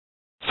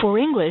For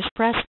English,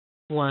 press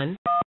 1.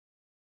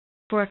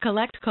 For a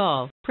collect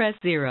call, press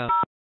 0.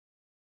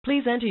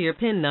 Please enter your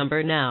PIN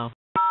number now.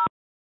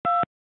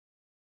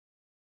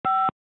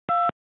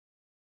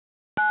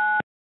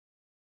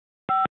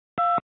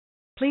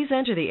 Please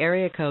enter the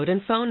area code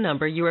and phone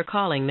number you are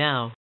calling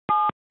now.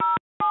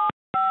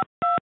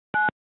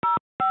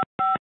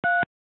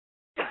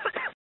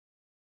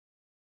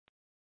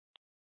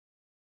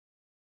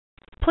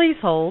 Please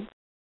hold.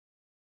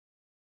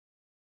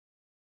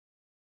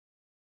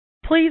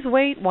 Please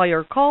wait while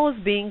your call is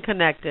being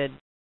connected.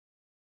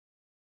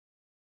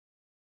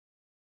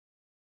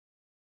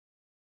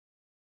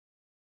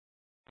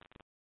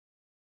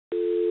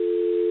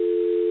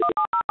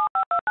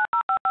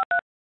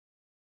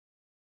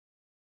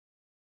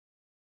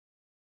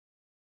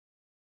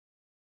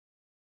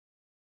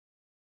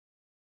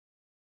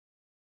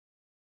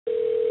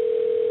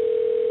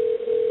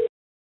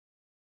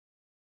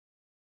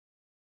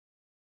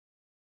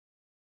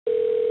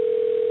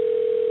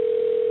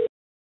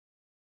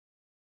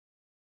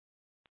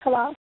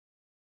 Hello?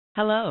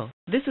 Hello,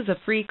 this is a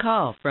free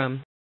call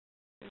from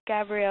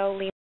Gabrielle,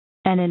 Lemos.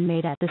 An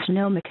inmate at the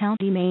Sonoma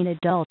County Main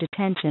Adult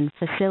Detention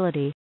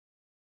Facility.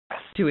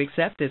 To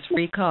accept this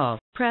free call,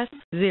 press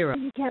 0.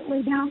 You can't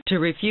lay down. To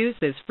refuse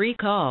this free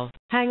call,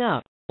 hang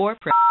up or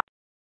press.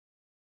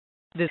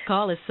 This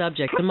call is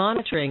subject to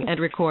monitoring and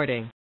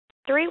recording.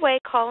 Three-way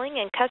calling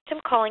and custom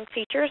calling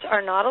features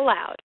are not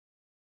allowed.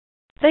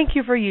 Thank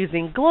you for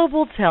using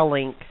Global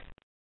Tellink.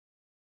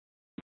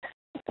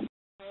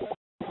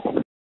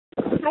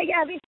 Hi,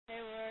 Gabby.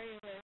 Hey, where are you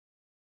then?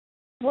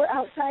 We're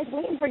outside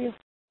waiting for you.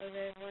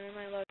 Okay, when am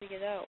I allowed to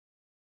get out?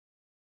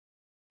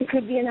 It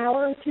could be an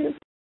hour or two.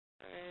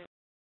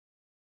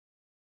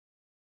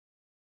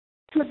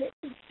 Alright.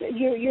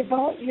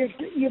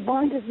 Your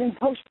bond has been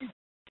posted.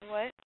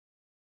 What?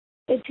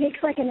 It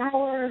takes like an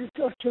hour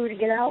or two to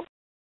get out.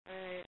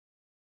 Alright.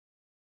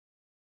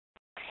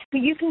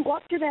 But you can go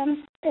up to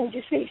them and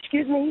just say,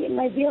 excuse me,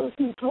 my bill has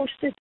been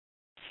posted.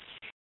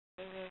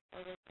 Okay.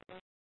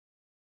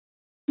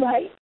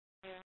 Right?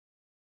 Yeah.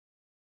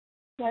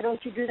 Why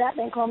don't you do that,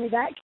 then call me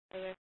back?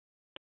 Okay.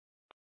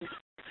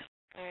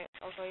 Alright,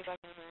 I'll call you back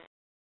in a minute.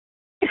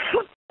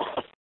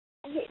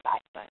 Okay, bye.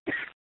 Bye.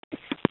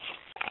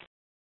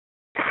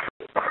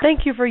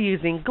 Thank you for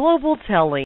using Global Tellink.